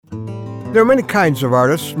There are many kinds of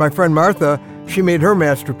artists. My friend Martha, she made her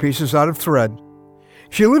masterpieces out of thread.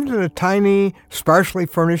 She lived in a tiny, sparsely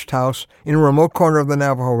furnished house in a remote corner of the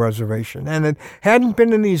Navajo reservation, and it hadn't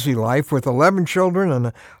been an easy life with 11 children and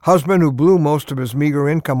a husband who blew most of his meager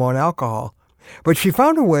income on alcohol. But she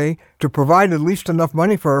found a way to provide at least enough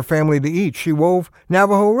money for her family to eat. She wove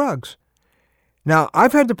Navajo rugs. Now,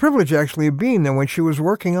 I've had the privilege actually of being there when she was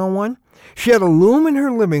working on one. She had a loom in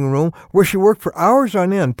her living room where she worked for hours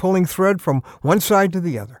on end, pulling thread from one side to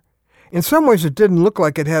the other. In some ways, it didn't look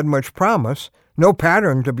like it had much promise, no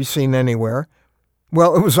pattern to be seen anywhere.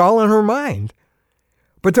 Well, it was all in her mind.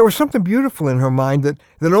 But there was something beautiful in her mind that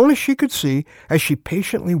only she could see as she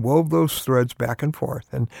patiently wove those threads back and forth.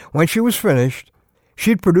 And when she was finished,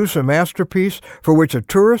 she'd produce a masterpiece for which a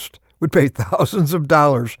tourist would pay thousands of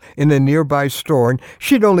dollars in a nearby store. And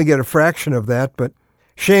she'd only get a fraction of that, but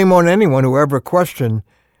shame on anyone who ever questioned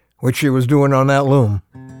what she was doing on that loom.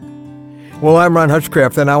 Well, I'm Ron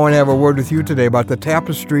Hutchcraft, and I want to have a word with you today about the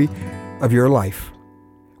tapestry of your life.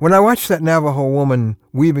 When I watched that Navajo woman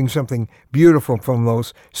weaving something beautiful from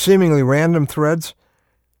those seemingly random threads,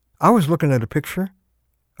 I was looking at a picture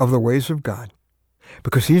of the ways of God,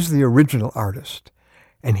 because He's the original artist,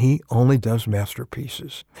 and He only does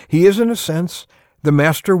masterpieces. He is, in a sense, the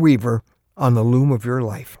master weaver on the loom of your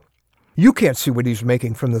life. You can't see what He's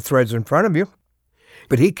making from the threads in front of you,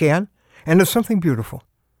 but He can, and it's something beautiful.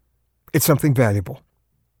 It's something valuable.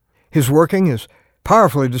 His working is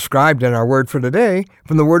powerfully described in our word for today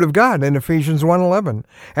from the Word of God in Ephesians 1:11.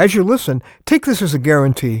 As you listen, take this as a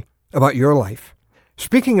guarantee about your life.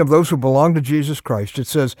 Speaking of those who belong to Jesus Christ, it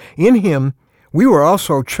says, "In Him we were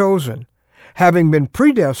also chosen, having been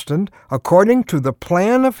predestined according to the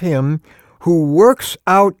plan of Him who works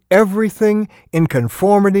out everything in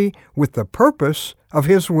conformity with the purpose of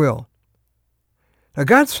His will." Now,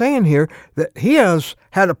 God's saying here that He has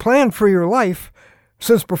had a plan for your life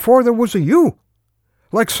since before there was a you.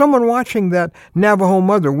 Like someone watching that Navajo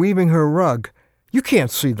mother weaving her rug. You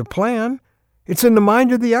can't see the plan. It's in the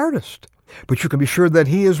mind of the artist. But you can be sure that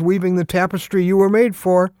He is weaving the tapestry you were made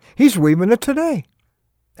for. He's weaving it today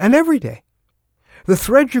and every day. The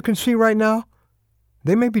threads you can see right now,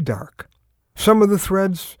 they may be dark. Some of the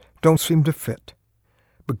threads don't seem to fit.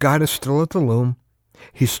 But God is still at the loom.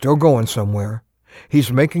 He's still going somewhere.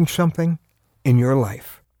 He's making something in your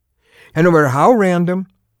life. And no matter how random,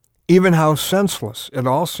 even how senseless it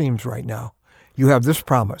all seems right now, you have this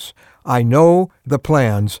promise: I know the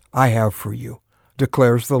plans I have for you,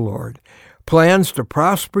 declares the Lord. Plans to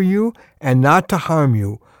prosper you and not to harm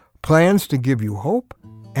you. Plans to give you hope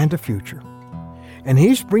and a future. And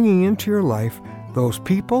He's bringing into your life those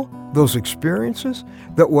people, those experiences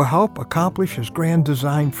that will help accomplish His grand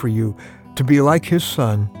design for you to be like His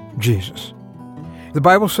Son, Jesus. The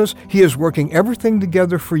Bible says He is working everything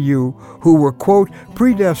together for you who were, quote,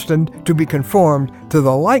 predestined to be conformed to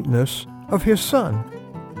the likeness of His Son.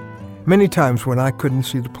 Many times when I couldn't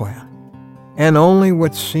see the plan, and only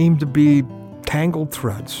what seemed to be tangled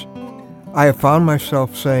threads, I have found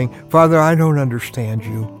myself saying, Father, I don't understand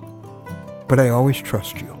you, but I always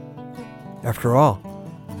trust you. After all,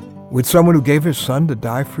 would someone who gave His Son to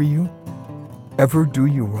die for you ever do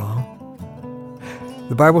you wrong?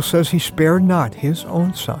 The Bible says He spared not His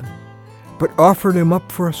own Son, but offered Him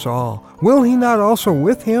up for us all. Will He not also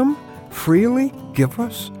with Him freely give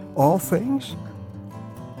us all things?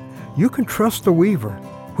 You can trust the weaver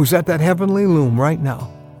who's at that heavenly loom right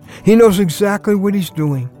now. He knows exactly what He's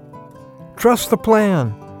doing. Trust the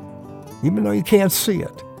plan, even though you can't see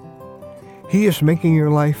it. He is making your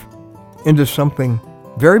life into something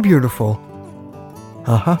very beautiful,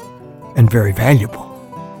 and very valuable.